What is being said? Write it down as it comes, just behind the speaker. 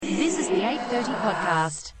8:30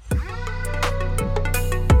 podcast.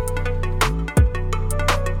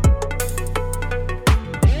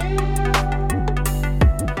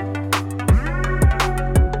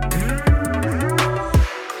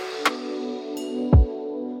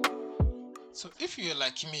 So if you're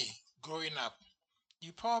like me, growing up,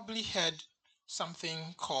 you probably heard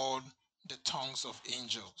something called the tongues of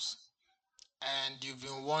angels. And you've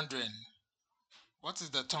been wondering, what is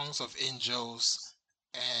the tongues of angels?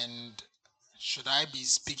 And should I be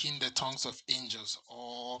speaking the tongues of angels?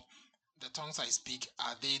 Or the tongues I speak,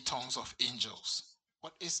 are they tongues of angels?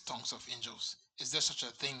 What is tongues of angels? Is there such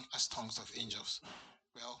a thing as tongues of angels?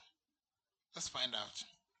 Well, let's find out.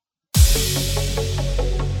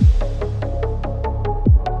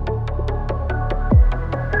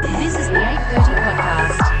 This is the 8:30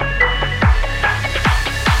 podcast.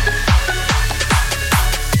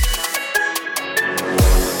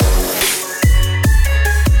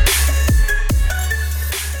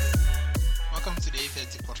 Welcome to the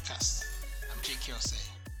 8:30 podcast. I'm J.K. Osei.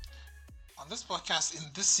 On this podcast, in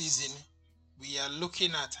this season, we are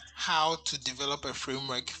looking at how to develop a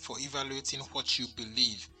framework for evaluating what you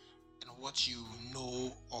believe and what you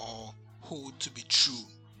know or hold to be true.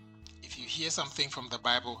 If you hear something from the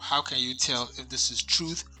Bible, how can you tell if this is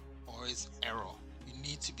truth or is error? You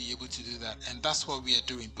need to be able to do that, and that's what we are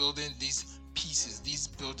doing, building these pieces, these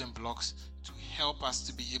building blocks to help us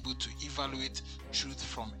to be able to evaluate truth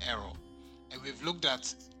from error. And we've looked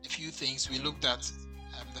at a few things. We looked at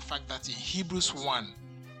the fact that in Hebrews 1,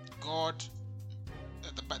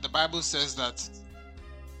 the Bible says that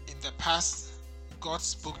in the past, God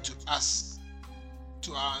spoke to us,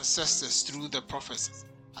 to our ancestors through the prophets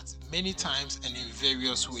at many times and in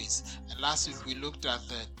various ways. And last week we looked at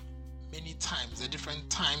the many times, the different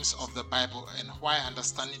times of the Bible, and why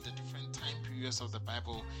understanding the different time periods of the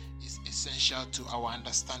Bible is essential to our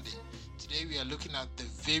understanding. Today we are looking at the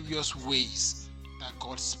various ways that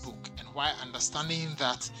God spoke and why understanding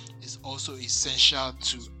that is also essential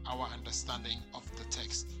to our understanding of the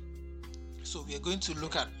text. So we are going to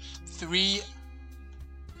look at three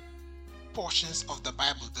portions of the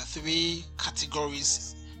Bible, the three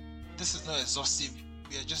categories. This is not exhaustive.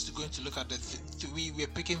 We are just going to look at the three. We are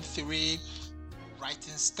picking three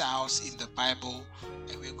writing styles in the Bible,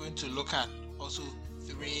 and we are going to look at also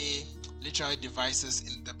three literary devices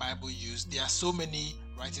in the Bible used. There are so many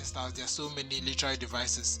writing styles. There are so many literary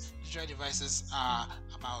devices. Literary devices are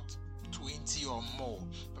about 20 or more,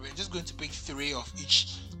 but we're just going to pick three of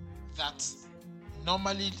each that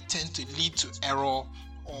normally tend to lead to error,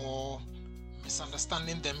 or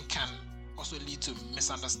misunderstanding them can also lead to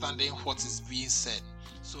misunderstanding what is being said.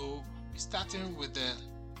 So we're starting with the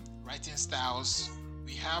writing styles.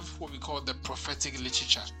 We have what we call the prophetic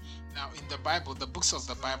literature. Now in the Bible, the books of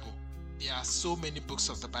the Bible, there are so many books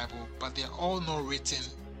of the Bible, but they're all not written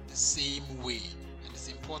the same way. And it's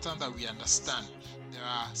important that we understand. There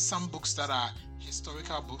are some books that are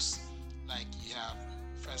historical books, like you have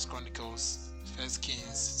First Chronicles, First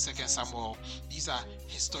Kings, Second Samuel. These are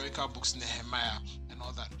historical books, Nehemiah and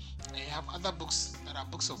all that. And you have other books that are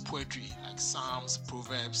books of poetry, like Psalms,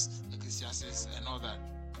 Proverbs, Ecclesiastes and all that.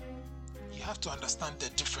 You have to understand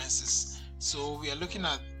the differences. So we are looking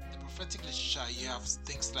at the prophetic literature. You have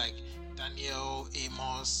things like Daniel,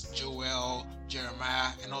 Amos, Joel,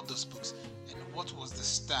 Jeremiah and all those books. And what was the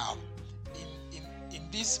style? In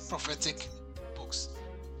these prophetic books,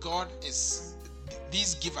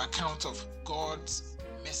 these give account of God's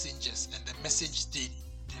messengers and the message they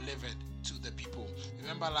delivered to the people.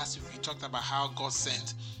 Remember last week we talked about how God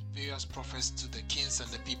sent various prophets to the kings and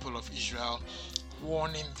the people of Israel,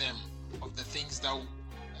 warning them of the things that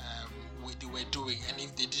they were doing, and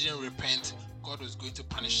if they didn't repent, God was going to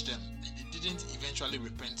punish them. And they didn't eventually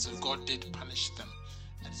repent, so God did punish them.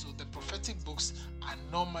 And so the prophetic books are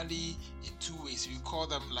normally in two ways. We call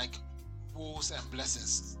them like woes and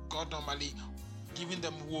blessings. God normally giving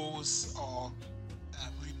them woes or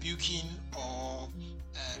rebuking or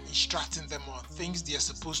instructing them on things they are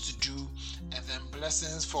supposed to do, and then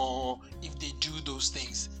blessings for if they do those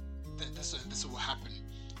things. This will happen.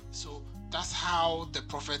 So that's how the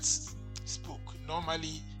prophets spoke.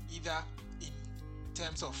 Normally, either in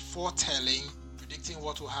terms of foretelling, predicting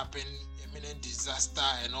what will happen, imminent disaster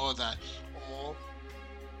and all that, or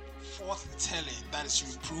forthtelling, that is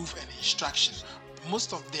reproof and instruction.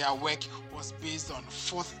 Most of their work was based on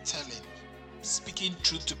forthtelling, speaking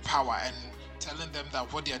truth to power and telling them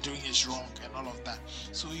that what they are doing is wrong and all of that.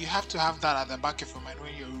 So you have to have that at the back of your mind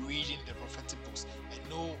when you're reading the prophetic books and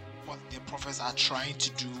know what the prophets are trying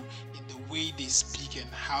to do in the way they speak and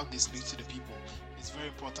how they speak to the people. It's very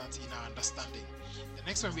important in our understanding. The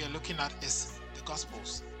next one we are looking at is the the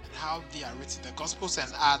Gospels and how they are written. The Gospels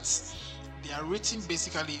and Acts, they are written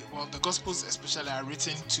basically, well, the Gospels especially are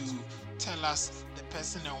written to tell us the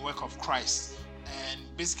person and work of Christ, and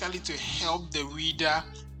basically to help the reader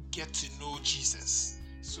get to know Jesus.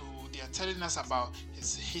 So they are telling us about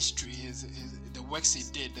his history, the works he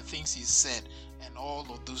did, the things he said, and all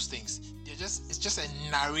of those things. It's just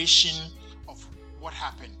a narration of what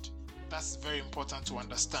happened. That's very important to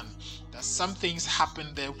understand. That some things happen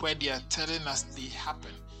there where they are telling us they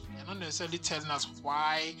happened. They're not necessarily telling us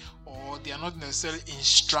why, or they are not necessarily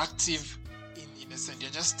instructive in a sense. They're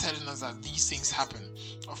just telling us that these things happen.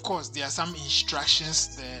 Of course, there are some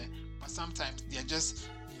instructions there, but sometimes they are just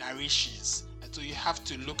narrations. And so you have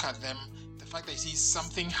to look at them. The fact that you see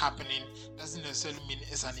something happening doesn't necessarily mean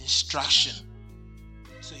it's an instruction.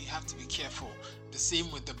 So you have to be careful. The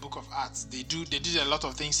same with the book of Acts. They did a lot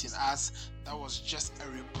of things in Acts that was just a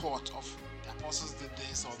report of the apostles did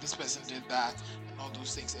this or this person did that and all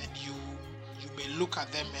those things. And you may look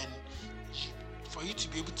at them, and for you to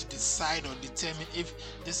be able to decide or determine if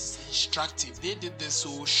this is instructive. They did this,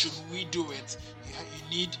 so should we do it? You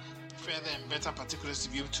need further and better particulars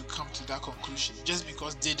to be able to come to that conclusion. Just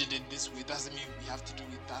because they did it this way doesn't mean we have to do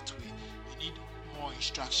it that way. You need more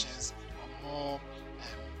instructions or more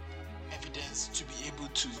evidence to be able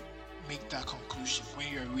to make that conclusion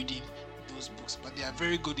when you're reading those books. But they are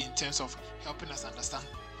very good in terms of helping us understand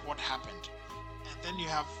what happened. And then you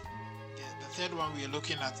have the third one we are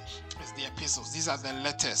looking at is the epistles. These are the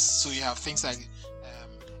letters. So you have things like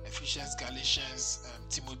Ephesians, Galatians,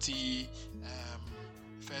 Timothy,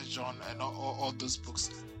 First John, and all those books.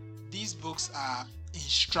 These books are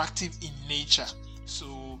instructive in nature.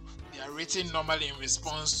 So they are written normally in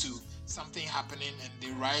response to something happening, and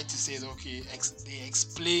they write to say, okay, they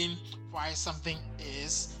explain why something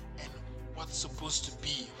is and what's supposed to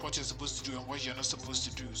be, what you're supposed to do and what you're not supposed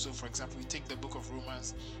to do. So for example, we take the book of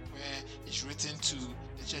Romans, where it's written to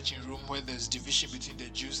the church in Rome, where there's division between the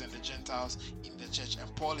Jews and the Gentiles in the church,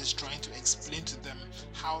 and Paul is trying to explain to them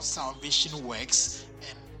how salvation works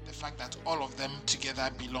and the fact that all of them together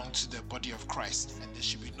belong to the body of Christ and there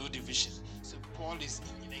should be no division. So Paul is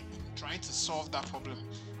in trying to solve that problem,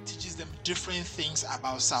 teaches them different things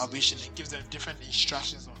about salvation and gives them different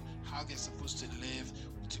instructions on how they're supposed to live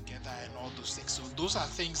together and all those things. So those are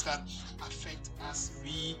things that affect us.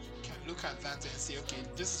 We can look at that and say, okay,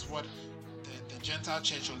 this is what the Gentile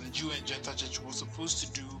church or the Jew and Gentile church was supposed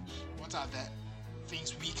to do. What are the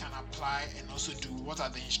things we can apply and also do? What are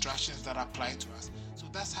the instructions that apply to us? So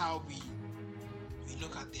that's how we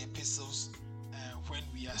look at the epistles when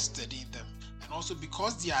we are studying them. And also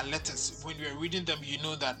because they are letters, when we are reading them, you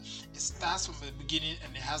know that it starts from the beginning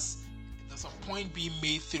and there's a point being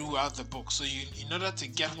made throughout the book. So in order to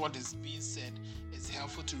get what is being said, it's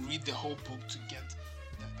helpful to read the whole book to get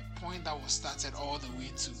the point that was started all the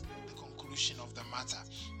way to the conclusion of the matter.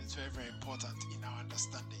 It's very, very important in our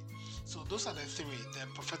understanding. So those are the three: the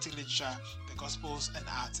prophetic literature, the Gospels and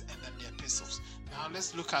Acts, and then the epistles. Now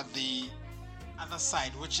let's look at the other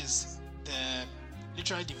side, which is the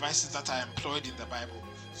literary devices that are employed in the Bible.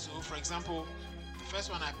 So for example, the first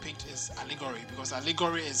one I picked is allegory, because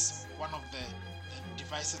allegory is one of the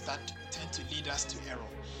devices that tend to lead us to error.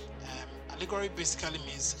 Allegory basically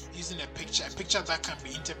means using a picture that can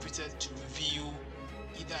be interpreted to reveal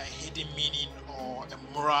either a hidden meaning or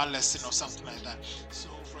a moral lesson or something like that. So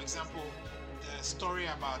for example, the story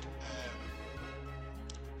about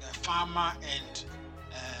the farmer and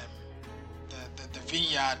the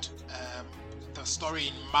vineyard, the story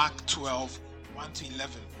in Mark 12, 1-11,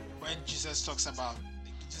 when Jesus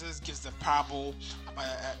gives the parable about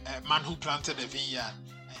a man who planted a vineyard,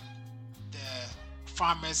 and the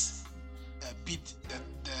farmers beat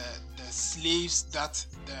the slaves that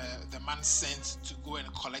the man sent to go and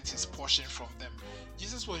collect his portion from them.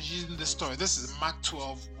 Jesus was using this story. This is Mark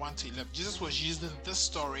 12, 1-11. Jesus was using this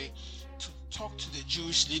story to talk to the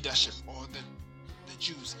Jewish leadership, or the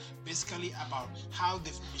Jews, basically about how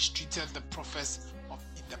they've mistreated the prophets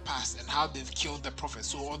in the past and how they've killed the prophets.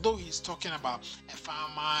 So although he's talking about a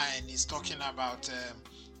farmer and he's talking about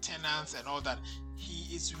tenants and all that,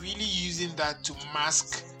 he is really using that to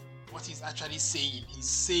mask what he's actually saying. He's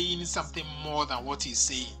saying something more than what he's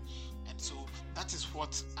saying. And so that is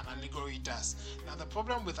what an allegory does. Now the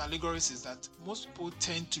problem with allegories is that most people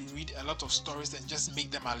tend to read a lot of stories and just make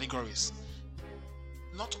them allegories.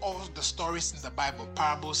 Not all the stories in the Bible,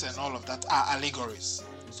 parables and all of that, are allegories.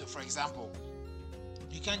 So for example,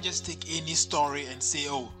 you can't just take any story and say,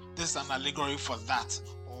 oh, this is an allegory for that.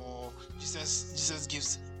 Or Jesus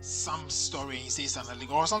gives some story and he says an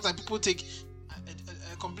allegory. Or sometimes people take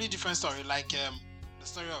a completely different story, like the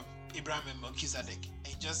story of Abraham and Melchizedek,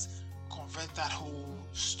 and just convert that whole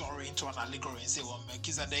story into an allegory and say, well,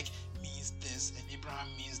 Melchizedek means this and Abraham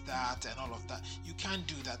means that and all of that. You can't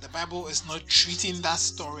do that. The Bible is not treating that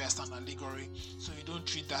story as an allegory, so you don't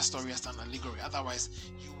treat that story as an allegory. Otherwise,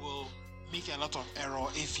 you will make a lot of error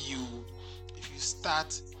if you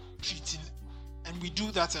start treating. And we do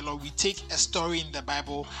that a lot. We take a story in the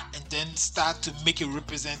Bible and then start to make it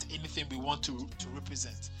represent anything we want to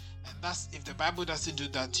represent. And that's, if the Bible doesn't do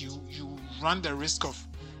that, you run the risk of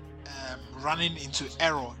running into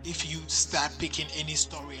error if you start picking any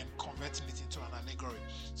story and converting it into an allegory.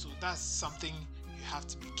 So that's something you have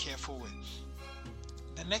to be careful with.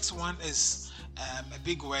 The next one is a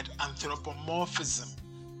big word, anthropomorphism.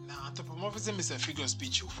 Now, anthropomorphism is a figure of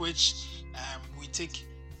speech which we take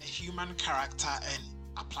a human character and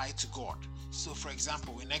apply to God. So, for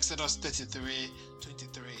example, in Exodus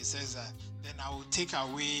 33:23, it says, then I will take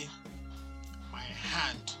away my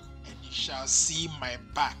hand and you shall see my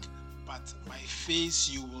back, but my face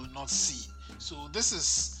you will not see. So this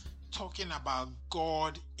is talking about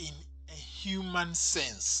God in a human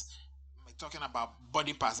sense. We're talking about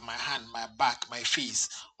body parts, my hand, my back, my face,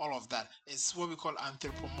 all of that. It's what we call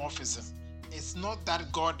anthropomorphism. It's not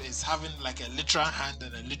that God is having like a literal hand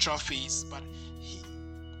and a literal face, but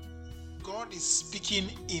God is speaking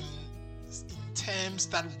in terms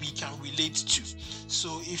that we can relate to.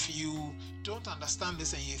 So if you don't understand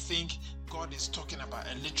this and you think God is talking about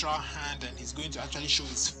a literal hand and he's going to actually show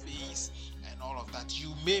his face and all of that,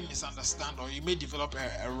 you may misunderstand, or you may develop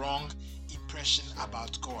a wrong impression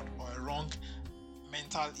about God, or a wrong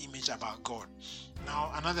mental image about God.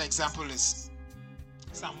 Now, another example is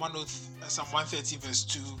Psalm 130 verse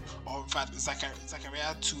 2, or in fact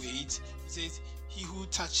Zechariah 2:8. It says, he who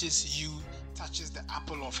touches you touches the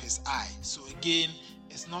apple of his eye. So again,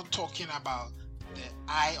 it's not talking about the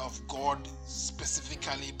eye of God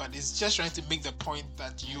specifically, but it's just trying to make the point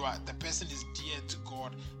that the person is dear to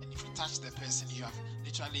God, and if you touch the person, you have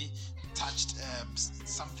literally touched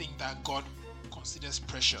something that God considers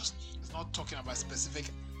precious. It's not talking about specific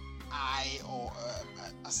eye, or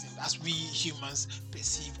as we humans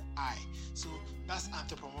perceive eye. So that's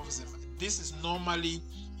anthropomorphism. This is normally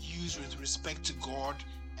used with respect to God,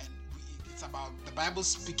 and it's about the Bible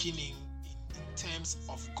speaking in terms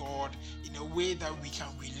of God in a way that we can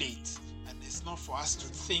relate, and it's not for us to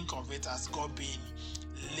think of it as God being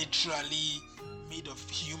literally made of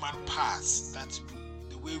human parts. That's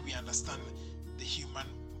the way we understand the human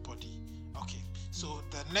body. Okay, so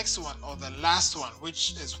the next one, or the last one,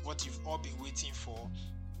 which is what you've all been waiting for.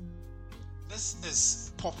 This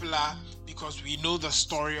is popular because we know the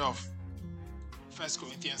story of 1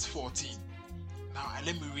 Corinthians 14. Now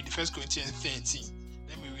let me read 1 Corinthians 13.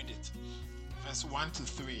 Let me read it. Verse 1 to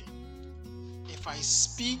 3. If I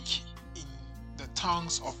speak in the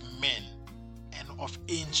tongues of men and of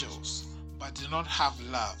angels, but do not have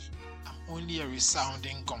love, I'm only a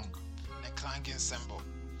resounding gong and a clanging cymbal.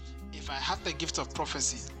 If I have the gift of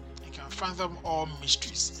prophecy and can fathom all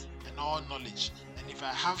mysteries and all knowledge, and if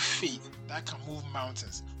I have faith that can move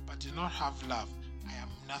mountains, but do not have love, I am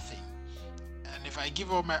nothing. And if I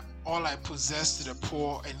give all I possess to the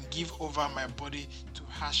poor and give over my body to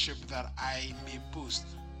hardship that I may boast,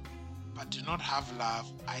 but do not have love,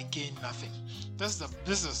 I gain nothing. This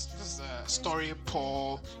is a story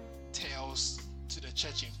Paul tells to the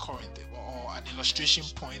church in Corinth, or an illustration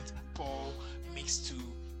point Paul makes to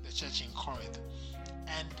the church in Corinth.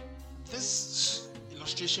 And this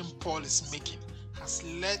illustration Paul is making has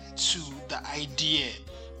led to the idea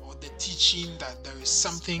or the teaching that there is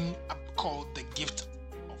something called the gift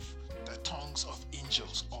of the tongues of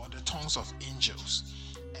angels, or the tongues of angels,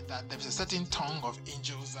 and that there's a certain tongue of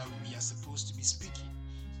angels that we are supposed to be speaking.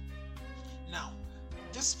 Now,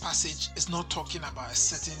 this passage is not talking about a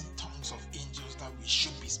certain tongues of angels that we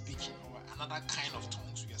should be speaking, or another kind of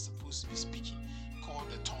tongues we are supposed to be speaking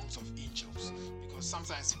called the tongues of angels, because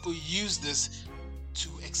sometimes people use this to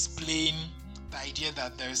explain the idea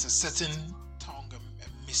that there is a certain tongue,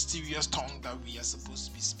 a mysterious tongue that we are supposed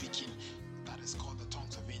to be speaking, that is called the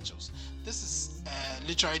tongues of angels. This is a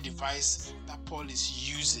literary device that Paul is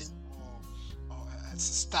using, or it's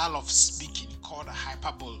a style of speaking called a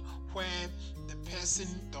hyperbole, where the person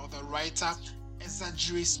or the writer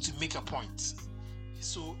exaggerates to make a point.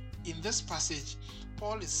 So in this passage,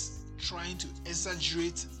 Paul is trying to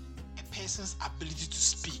exaggerate a person's ability to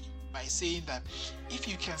speak by saying that if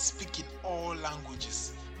you can speak in all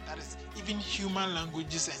languages, that is even human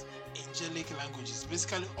languages and angelic languages,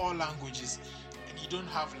 basically all languages, and you don't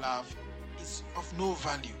have love, it's of no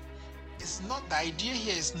value. It's not, the idea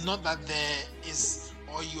here is not that there is,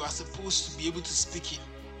 or you are supposed to be able to speak in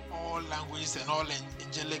all languages and all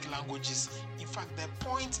angelic languages. In fact, the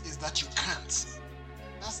point is that you can't.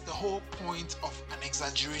 That's the whole point of an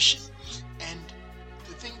exaggeration. And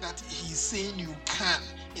to think that he's saying you can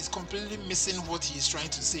is completely missing what he's trying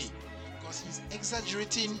to say, because he's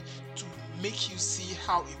exaggerating to make you see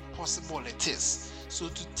how impossible it is. So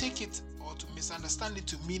to take it or to misunderstand it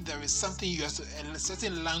to mean there is something you have to, a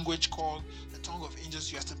certain language called the tongue of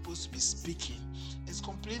angels you are supposed to be speaking, is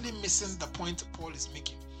completely missing the point Paul is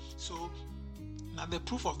making. So now the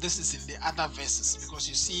proof of this is in the other verses, because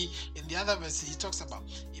you see in the other verses he talks about,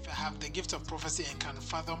 if I have the gift of prophecy and can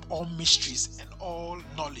fathom all mysteries and all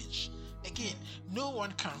knowledge. Again, no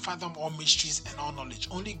one can fathom all mysteries and all knowledge,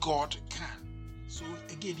 only God can. So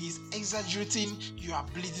again, he's exaggerating your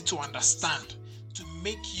ability to understand, to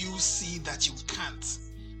make you see that you can't,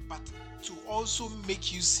 but to also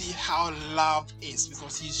make you see how love is,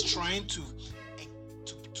 because he's trying to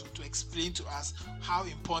explain to us how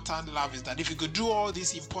important love is. That if you could do all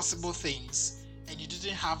these impossible things and you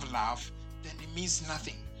didn't have love, then it means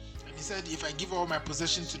nothing. And he said, if I give all my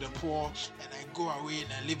possessions to the poor and I go away and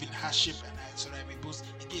I live in hardship and I may boast.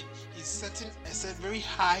 Again, he's setting a very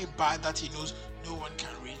high bar that he knows no one can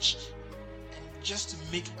reach, and just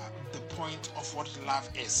to make the point of what love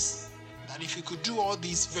is. That if you could do all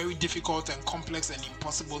these very difficult and complex and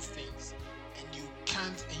impossible things and you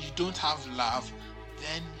can't and you don't have love,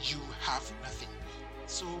 then you have nothing.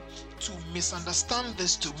 So to misunderstand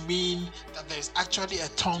this to mean that there is actually a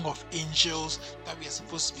tongue of angels that we are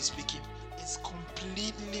supposed to be speaking is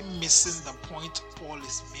completely missing the point Paul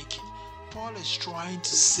is making. Paul is trying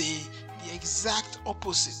to say the exact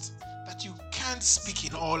opposite, that you can't speak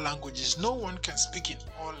in all languages. No one can speak in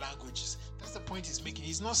all languages. That's the point he's making.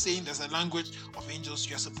 He's not saying there's a language of angels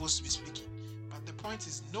you are supposed to be speaking, but the point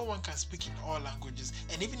is no one can speak in all languages,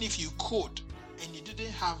 and even if you could and you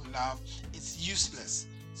didn't have love, it's useless.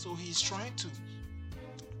 So he's trying to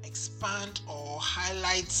expand or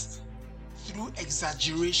highlight through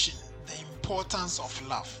exaggeration the importance of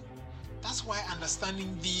love. That's why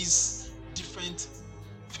understanding these different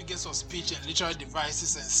figures of speech and literary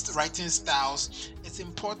devices and writing styles is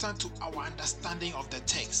important to our understanding of the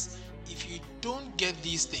text. If you don't get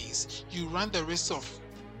these things, you run the risk of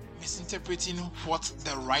misinterpreting what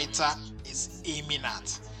the writer is aiming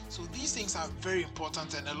at. So these things are very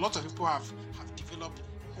important, and a lot of people have developed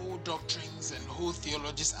whole doctrines and whole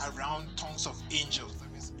theologies around tongues of angels,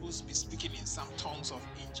 that we're supposed to be speaking in some tongues of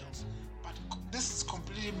angels. But this is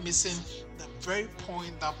completely missing the very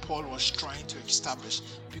point that Paul was trying to establish,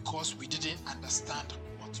 because we didn't understand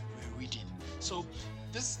what we were reading. So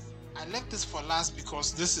I left this for last,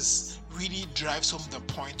 because this is really drives home the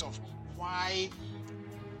point of why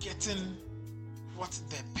getting what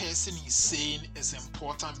the person is saying is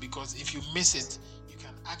important, because if you miss it, you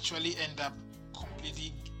can actually end up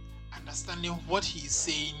completely understanding what he's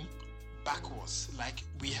saying backwards, like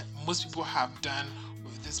most people have done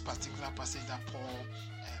with this particular passage that Paul,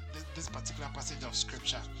 this particular passage of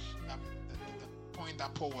scripture, the point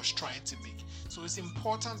that Paul was trying to make. So it's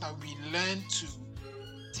important that we learn to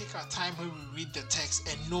take our time when we read the text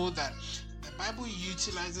and know that the Bible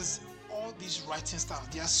utilizes all these writing styles.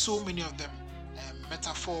 There are so many of them,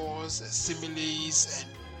 metaphors, similes,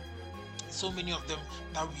 and so many of them,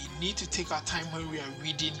 that we need to take our time when we are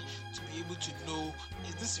reading to be able to know,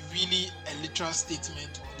 is this really a literal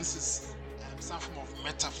statement, or this is some form of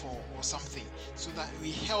metaphor or something, so that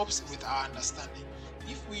it helps with our understanding.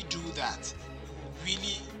 If we do that, we will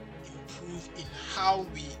really improve in how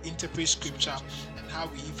we interpret scripture and how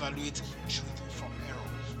we evaluate truth from error.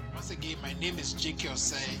 Once again, my name is J.K.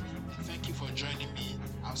 Osei, and thank you for joining me.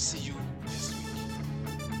 I'll see you next week.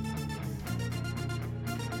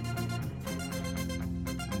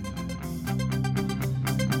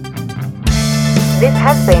 This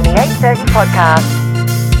has been the 830 podcast.